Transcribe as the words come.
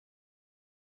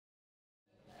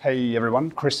Hey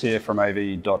everyone, Chris here from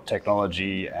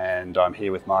AV.technology, and I'm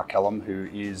here with Marc Kellom, who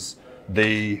is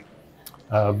the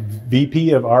VP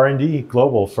of R&D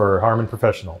Global for Harman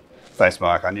Professional. Thanks,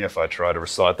 Marc. I knew if I tried to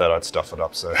recite that, I'd stuff it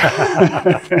up. So,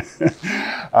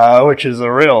 which is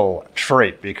a real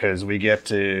treat because we get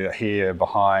to hear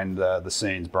behind the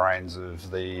scenes brains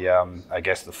of the, I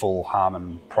guess, the full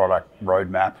Harman product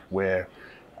roadmap, where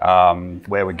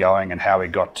we're going and how we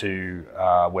got to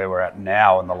where we're at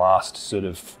now in the last sort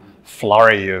of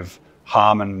flurry of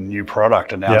Harman new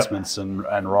product announcements and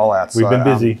rollouts. We've been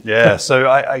busy. Yeah, so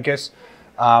I guess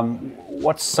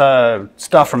what's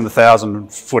stuff from the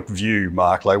 1,000-foot view,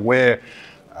 Marc? Like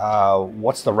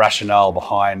what's the rationale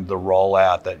behind the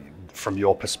rollout that, from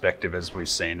your perspective, as we've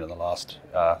seen in the last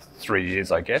 3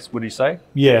 years, I guess, would you say?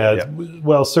 Yeah.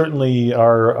 Well, certainly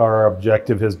our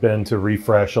objective has been to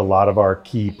refresh a lot of our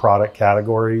key product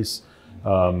categories.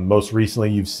 Most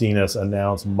recently, you've seen us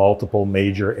announce multiple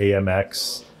major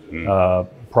AMX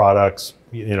products,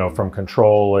 from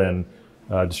control and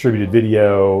distributed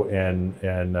video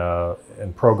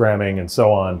and programming and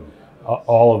so on.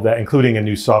 All of that, including a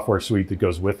new software suite that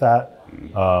goes with that.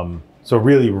 So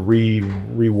really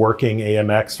reworking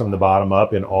AMX from the bottom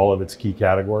up in all of its key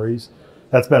categories.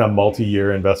 That's been a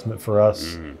multi-year investment for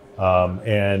us,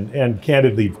 and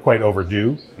candidly quite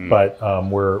overdue. But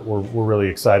we're really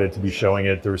excited to be showing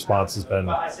it. The response has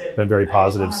been very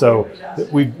positive. So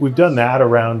we've done that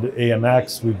around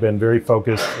AMX. We've been very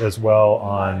focused as well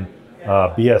on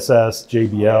BSS,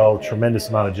 JBL. Tremendous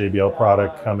amount of JBL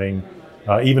product coming.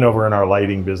 Even over in our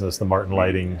lighting business, the Martin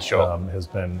lighting has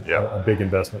been a big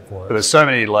investment for us. But there's so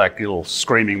many little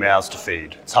screaming mouths to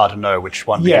feed. It's hard to know which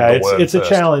one. It's a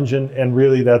challenge, and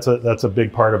really that's a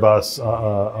big part of us,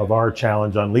 of our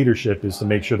challenge on leadership, is to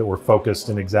make sure that we're focused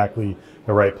in exactly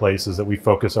the right places, that we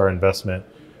focus our investment.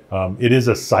 It is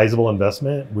a sizable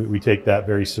investment. We take that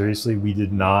very seriously. We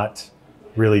did not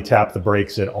really tap the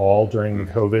brakes at all during the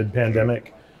COVID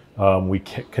pandemic. We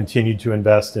continued to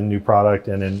invest in new product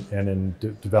and in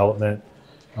development,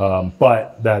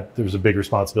 but that there's a big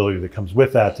responsibility that comes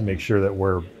with that to make sure that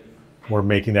we're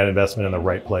making that investment in the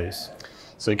right place.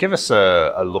 So give us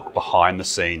a look behind the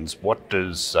scenes. What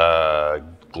does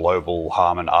global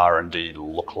Harman R&D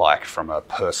look like from a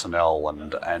personnel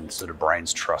and sort of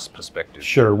brains trust perspective?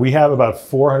 Sure. We have about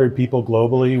 400 people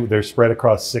globally. They're spread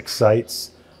across 6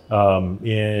 sites.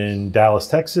 In Dallas,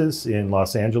 Texas, in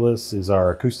Los Angeles is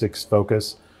our acoustics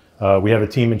focus. We have a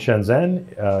team in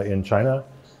Shenzhen, in China.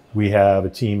 We have a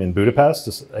team in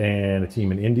Budapest and a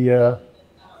team in India.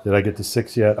 Did I get to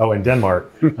 6 yet? Oh, in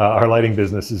Denmark. Our lighting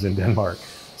business is in Denmark.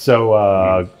 So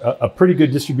a pretty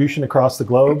good distribution across the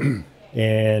globe.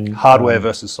 And hardware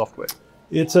versus software.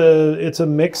 It's a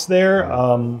mix there.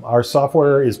 Our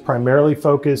software is primarily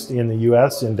focused in the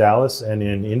US, in Dallas, and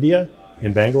in India,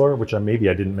 in Bangalore, which maybe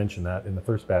I didn't mention that in the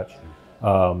first batch.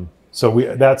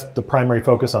 So that's the primary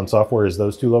focus on software, is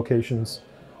those 2 locations.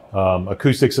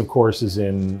 Acoustics, of course, is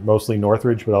in mostly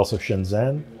Northridge, but also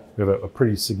Shenzhen. We have a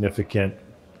pretty significant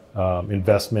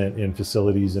investment in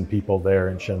facilities and people there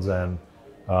in Shenzhen,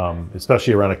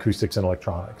 especially around acoustics and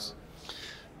electronics.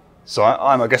 So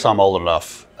I guess I'm old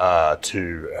enough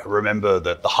to remember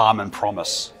that the Harman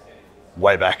promise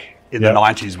way back in the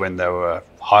 90s, when they were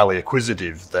highly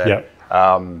acquisitive, that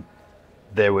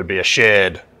there would be a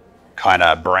shared kind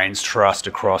of brains trust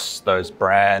across those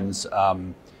brands.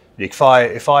 If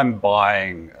I'm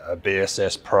buying a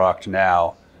BSS product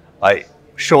now,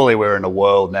 surely we're in a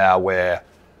world now where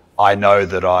I know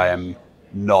that I am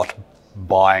not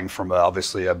buying from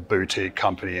obviously a boutique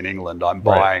company in England. I'm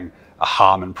buying a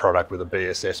Harman product with a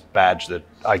BSS badge that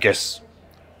I guess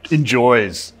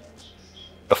enjoys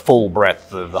the full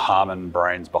breadth of the Harman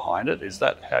brains behind it. Is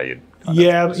that how you?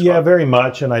 Yeah, very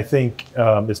much. And I think,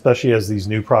 especially as these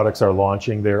new products are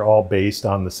launching, they're all based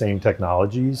on the same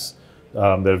technologies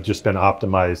that have just been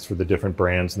optimized for the different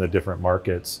brands and the different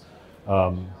markets.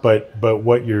 But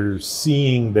what you're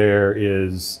seeing there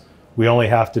is we only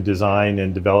have to design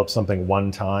and develop something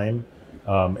one time,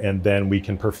 and then we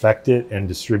can perfect it and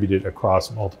distribute it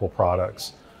across multiple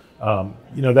products.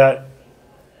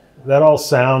 That all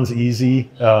sounds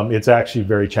easy. It's actually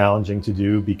very challenging to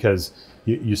do, because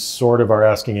you sort of are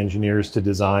asking engineers to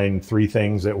design 3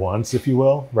 things at once, if you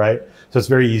will, right? So it's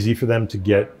very easy for them to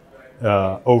get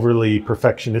overly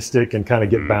perfectionistic and kind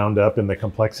of get bound up in the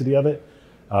complexity of it.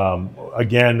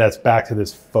 Again, that's back to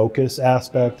this focus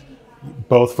aspect,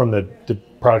 both from the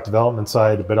product development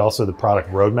side, but also the product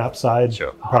roadmap side,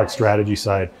 the product strategy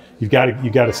side. You've got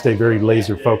to stay very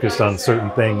laser focused on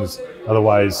certain things,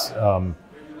 otherwise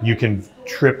you can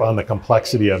trip on the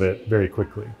complexity of it very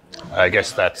quickly. I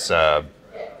guess that's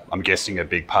I'm guessing a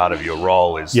big part of your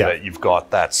role is that you've got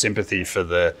that sympathy for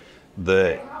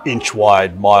the inch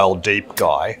wide, mile deep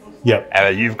guy.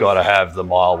 Yep. You've got to have the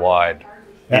mile wide,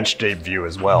 inch deep view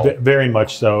as well. Very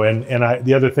much so. And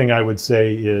the other thing I would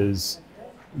say is,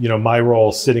 my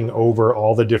role sitting over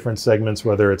all the different segments,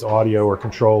 whether it's audio or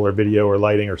control or video or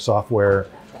lighting or software,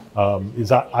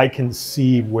 is I can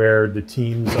see where the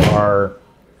teams are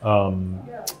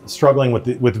struggling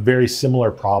with very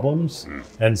similar problems.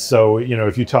 And so,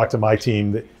 if you talk to my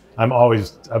team, I've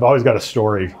always got a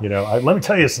story. Let me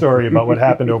tell you a story about what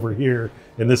happened over here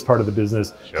in this part of the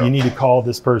business. Sure. You need to call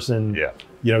this person.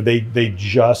 They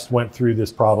just went through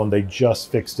this problem. They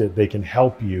just fixed it. They can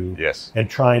help you. Yes. And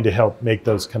trying to help make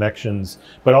those connections,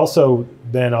 but also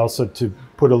to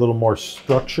put a little more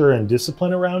structure and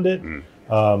discipline around it,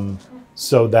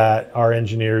 so that our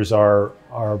engineers are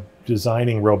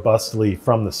designing robustly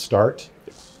from the start,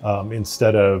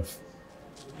 instead of,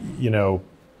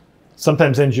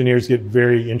 sometimes engineers get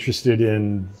very interested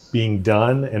in being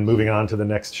done and moving on to the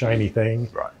next shiny thing.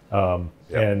 Right.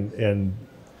 And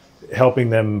helping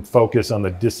them focus on the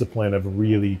discipline of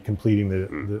really completing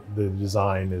the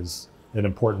design is an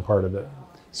important part of it.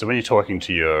 So when you're talking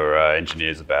to your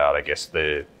engineers about, I guess,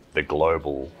 the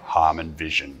global HARMAN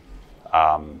vision,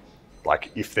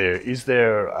 is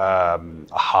there a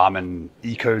HARMAN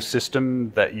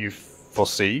ecosystem that you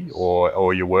foresee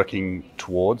or you're working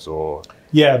towards, or?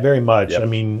 Yeah, very much. Yep. I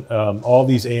mean, all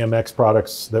these AMX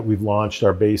products that we've launched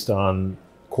are based on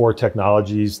core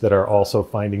technologies that are also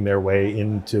finding their way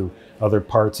into other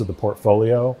parts of the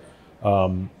portfolio.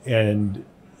 And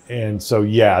so,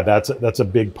 that's a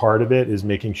big part of it, is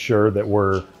making sure that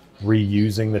we're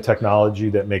reusing the technology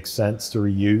that makes sense to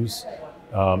reuse,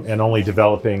 and only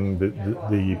developing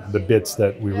the bits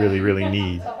that we really, really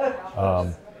need.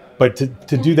 But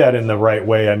to do that in the right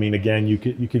way, I mean, again, you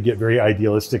could get very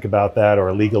idealistic about that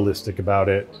or legalistic about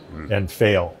it and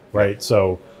fail, right?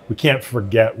 So we can't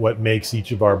forget what makes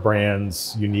each of our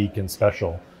brands unique and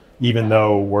special, even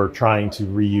though we're trying to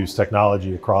reuse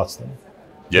technology across them.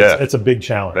 Yeah, it's a big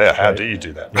challenge. Yeah, how do you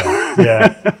do that?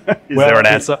 Yeah. Is there an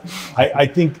answer? I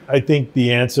think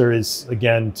the answer is,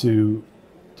 again, to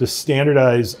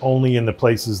standardize only in the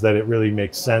places that it really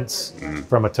makes sense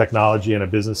from a technology and a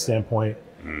business standpoint,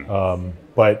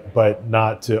 but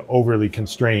not to overly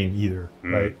constrain either,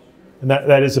 right? And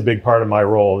that is a big part of my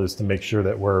role, is to make sure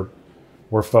that we're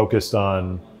focused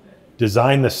on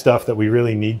design the stuff that we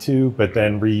really need to, but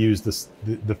then reuse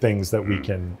the things that we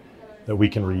can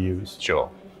reuse. Sure.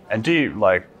 And do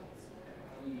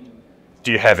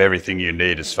you have everything you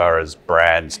need as far as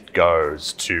brands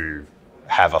goes to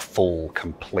have a full,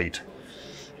 complete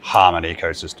HARMAN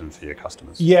ecosystem for your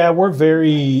customers? Yeah, we're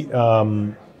very,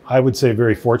 I would say,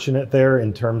 very fortunate there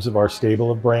in terms of our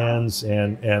stable of brands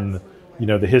and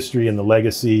the history and the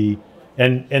legacy.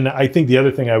 And I think the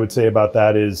other thing I would say about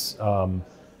that is,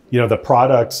 the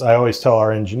products, I always tell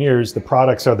our engineers, the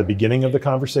products are the beginning of the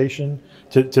conversation.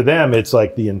 To them, it's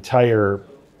like the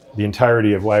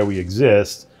entirety of why we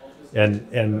exist.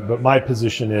 But my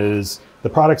position is, the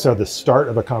products are the start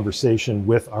of a conversation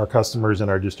with our customers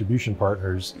and our distribution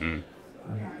partners.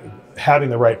 Having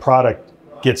the right product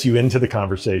gets you into the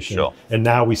conversation. Sure. And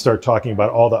now we start talking about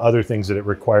all the other things that it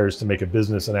requires to make a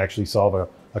business and actually solve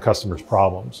a customer's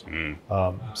problems.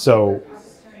 So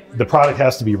the product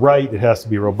has to be right, it has to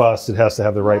be robust, it has to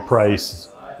have the right price,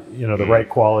 the right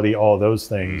quality, all of those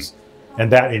things.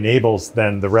 And that enables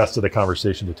then the rest of the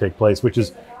conversation to take place, which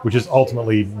is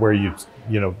ultimately where you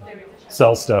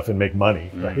sell stuff and make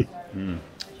money, right?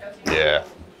 Yeah,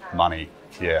 money.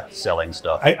 Yeah, selling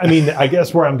stuff. I mean, I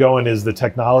guess where I'm going is, the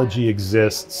technology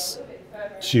exists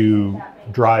to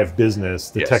drive business.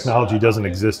 The technology doesn't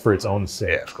exist for its own sake.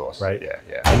 Yeah, of course. Right?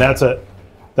 Yeah. And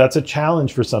that's a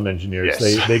challenge for some engineers.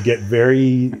 Yes. They get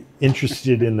very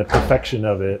interested in the perfection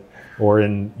of it, or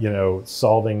in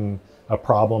solving a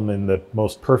problem in the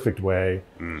most perfect way.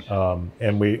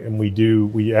 And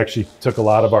we actually took a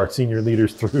lot of our senior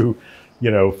leaders through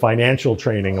financial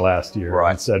training last year, right,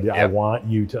 and said, I want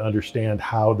you to understand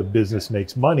how the business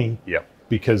makes money,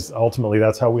 because ultimately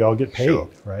that's how we all get paid,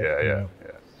 right? Yeah.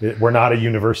 We're not a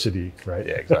university, right?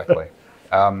 Yeah, exactly.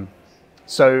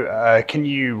 So can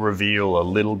you reveal a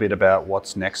little bit about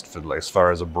what's next as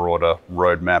far as a broader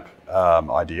roadmap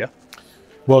idea?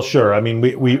 Well, sure. I mean,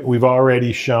 we've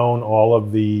already shown all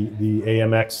of the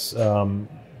AMX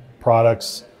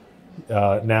products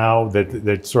now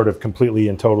that sort of completely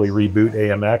and totally reboot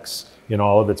AMX in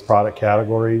all of its product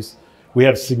categories. We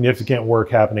have significant work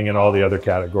happening in all the other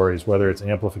categories, whether it's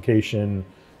amplification,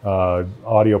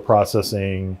 audio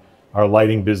processing. Our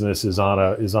lighting business is on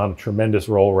a tremendous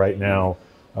roll right now.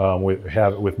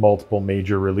 with multiple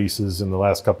major releases in the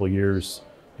last couple of years,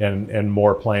 and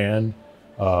more planned.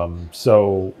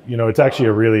 So it's actually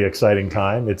a really exciting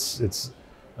time. It's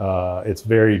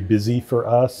very busy for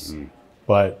us,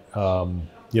 but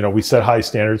we set high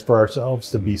standards for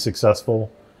ourselves to be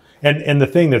successful. And the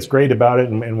thing that's great about it,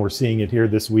 and we're seeing it here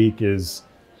this week, is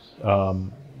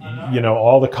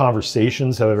all the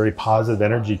conversations have a very positive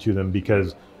energy to them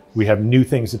because we have new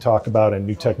things to talk about and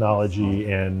new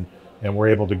technology, and we're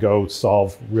able to go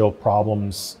solve real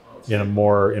problems in a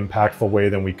more impactful way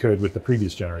than we could with the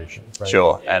previous generation. Right?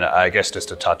 Sure. And I guess just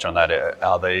to touch on that,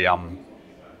 are the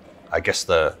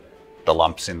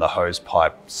lumps in the hose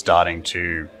pipe starting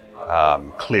to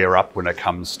clear up when it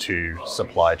comes to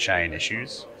supply chain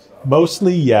issues?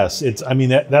 Mostly, yes.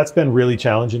 That's been really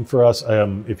challenging for us.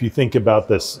 If you think about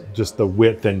this, just the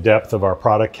width and depth of our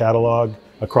product catalog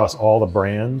across all the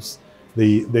brands,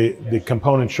 the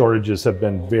component shortages have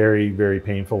been very, very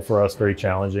painful for us, very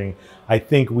challenging. I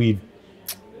think we've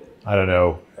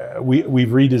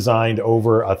redesigned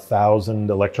over 1,000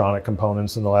 electronic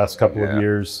components in the last couple of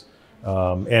years,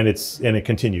 and it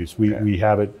continues. We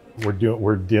have it.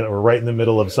 We're right in the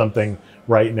middle of something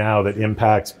right now that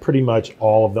impacts pretty much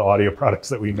all of the audio products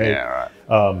that we make. Yeah,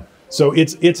 right. So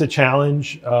it's a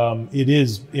challenge. It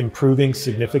is improving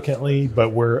significantly,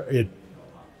 but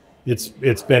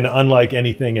it's been unlike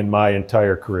anything in my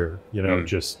entire career.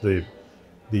 Just the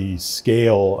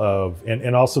scale of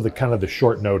and also the kind of the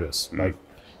short notice. Like,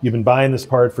 you've been buying this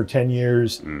part for 10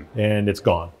 years and it's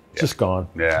gone. Just gone,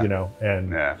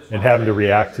 and having to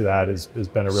react to that has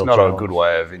been a real challenge. It's not a good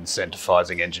way of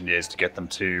incentivizing engineers to get them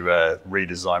to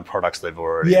redesign products they've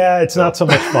already it's not so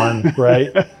much fun, right?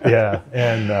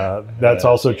 And that's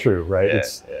also true, right?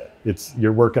 It's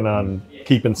you're working on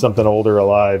keeping something older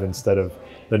alive instead of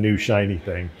the new shiny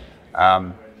thing.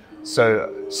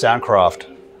 So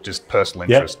Soundcraft, just personal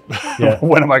interest.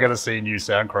 When am I going to see new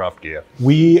Soundcraft gear?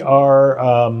 We've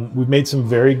made some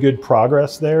very good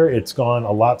progress there. It's gone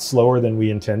a lot slower than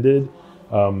we intended.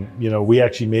 We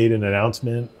actually made an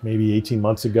announcement maybe 18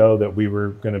 months ago that we were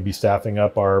going to be staffing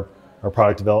up our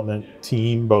product development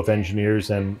team, both engineers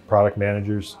and product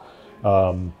managers.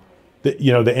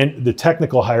 The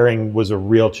technical hiring was a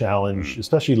real challenge,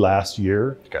 especially last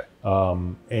year. Okay.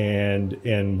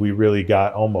 And we really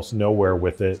got almost nowhere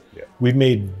with it. Yeah. We've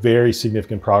made very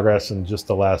significant progress in just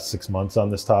the last 6 months on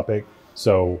this topic.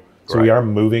 So we are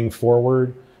moving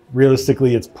forward.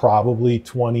 Realistically, it's probably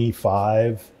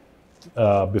 25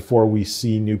 before we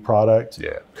see new product.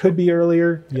 Yeah. Could be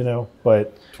earlier,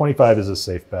 but 25 is a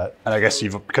safe bet. And I guess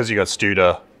because you got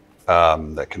Studer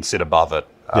that can sit above it.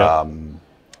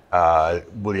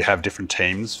 Will you have different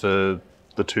teams for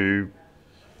the two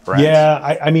brands?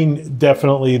 Yeah, I mean,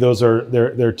 definitely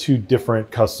they're two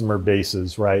different customer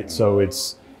bases, right? So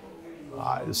it's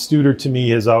Studer to me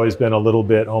has always been a little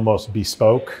bit almost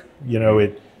bespoke.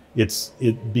 It's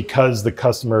because the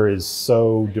customer is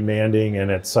so demanding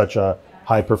and at such a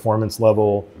high performance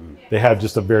level, they have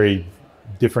just a very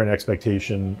different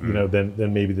expectation,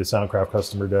 than maybe the Soundcraft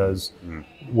customer does,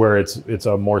 where it's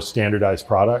a more standardized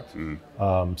product.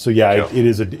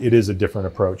 It is a different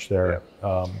approach there.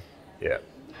 Well,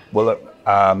 look,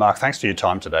 Marc, thanks for your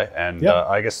time today, and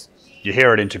I guess you're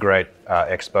here at Integrate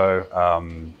Expo,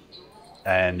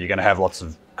 and you're going to have lots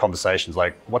of conversations.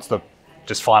 Like, what's the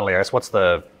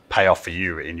payoff for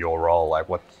you in your role? Like,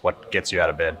 what gets you out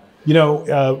of bed?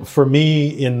 For me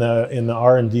in the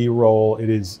R&D role,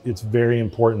 it's very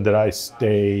important that I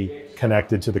stay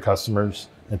connected to the customers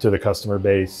and to the customer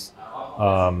base.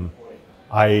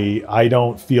 I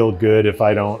don't feel good if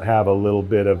I don't have a little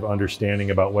bit of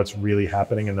understanding about what's really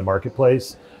happening in the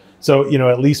marketplace. So,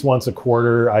 at least once a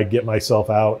quarter, I get myself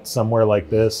out somewhere like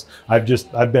this.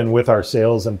 I've been with our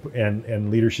sales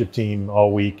and leadership team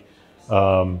all week,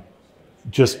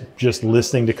 just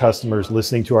listening to customers,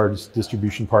 listening to our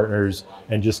distribution partners,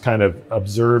 and just kind of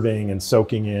observing and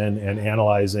soaking in and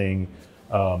analyzing,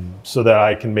 so that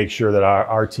I can make sure that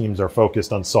our teams are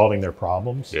focused on solving their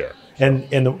problems. Yeah. And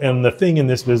the thing in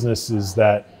this business is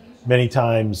that many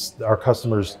times our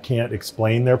customers can't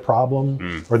explain their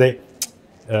problem, or they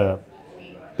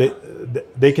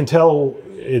can tell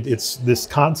it's this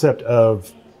concept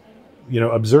of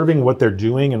observing what they're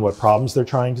doing and what problems they're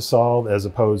trying to solve, as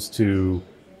opposed to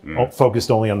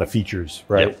focused only on the features,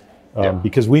 right?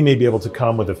 Because we may be able to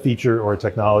come with a feature or a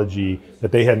technology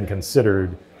that they hadn't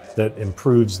considered that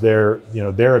improves their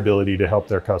ability to help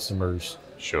their customers.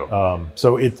 Sure.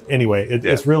 So it's real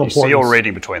important. So you're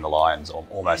reading between the lines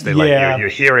almost. You're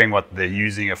hearing what they're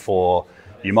using it for.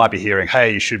 You might be hearing,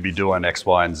 hey, you should be doing X,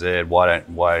 Y, and Z. Why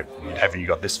haven't you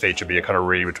got this feature? But you're kind of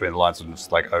reading between the lines, and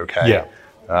it's like, okay.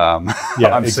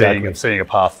 Yeah, I'm exactly. seeing a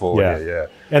path forward here.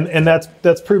 Yeah. And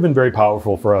that's proven very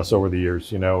powerful for us over the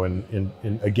years, you know, and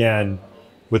again,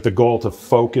 with the goal to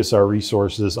focus our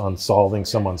resources on solving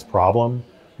someone's problem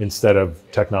instead of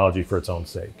technology for its own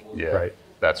sake. Yeah, right.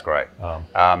 That's great.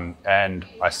 And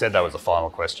I said that was the final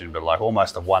question, but like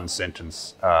almost a one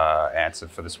sentence answer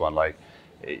for this one. Like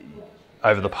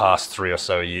over the past 3 or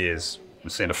so years,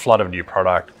 we've seen a flood of new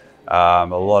product, a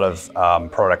lot of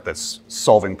product that's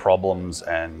solving problems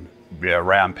and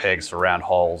round pegs for round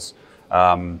holes.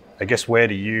 I guess where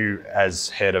do you, as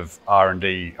head of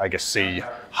R&D, I guess see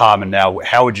HARMAN now?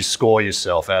 How would you score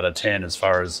yourself out of 10 as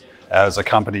far as a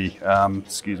company?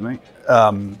 Excuse me.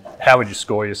 How would you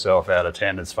score yourself out of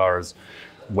 10 as far as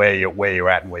where you're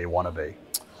at and where you want to be?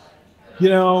 You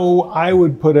know, I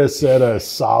would put us at a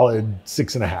solid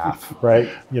 6.5, right?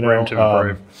 You know, room to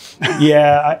improve.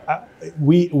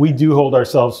 We do hold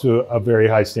ourselves to a very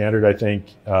high standard, I think.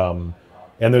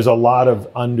 And there's a lot of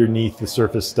underneath the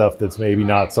surface stuff that's maybe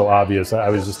not so obvious. I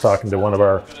was just talking to one of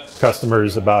our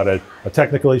customers about a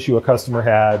technical issue a customer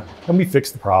had, and we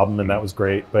fixed the problem, and that was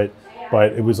great. But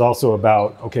it was also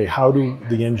about, okay, how do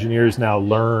the engineers now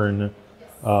learn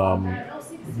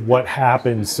what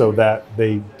happens so that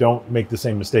they don't make the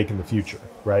same mistake in the future,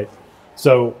 right?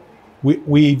 So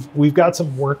we've got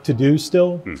some work to do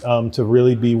still to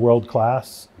really be world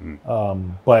class,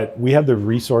 but we have the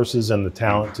resources and the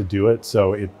talent to do it.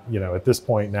 So at this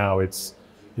point now, it's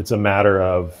a matter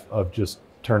of just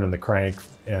turning the crank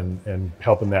and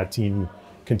helping that team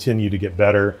continue to get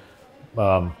better.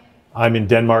 I'm in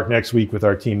Denmark next week with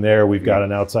our team there. We've got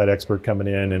an outside expert coming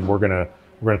in, and we're gonna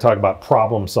talk about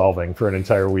problem solving for an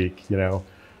entire week.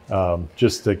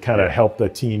 Just to kind of help the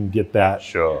team get that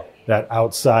that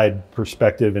outside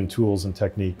perspective and tools and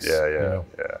techniques.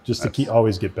 Just to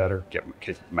always get better.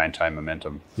 Maintain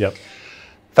momentum. Yep.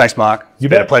 Thanks, Marc. It's been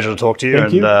bet. a pleasure to talk to you.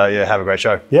 Thank you. Have a great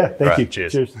show. Yeah, thank you.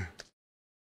 Cheers. Cheers.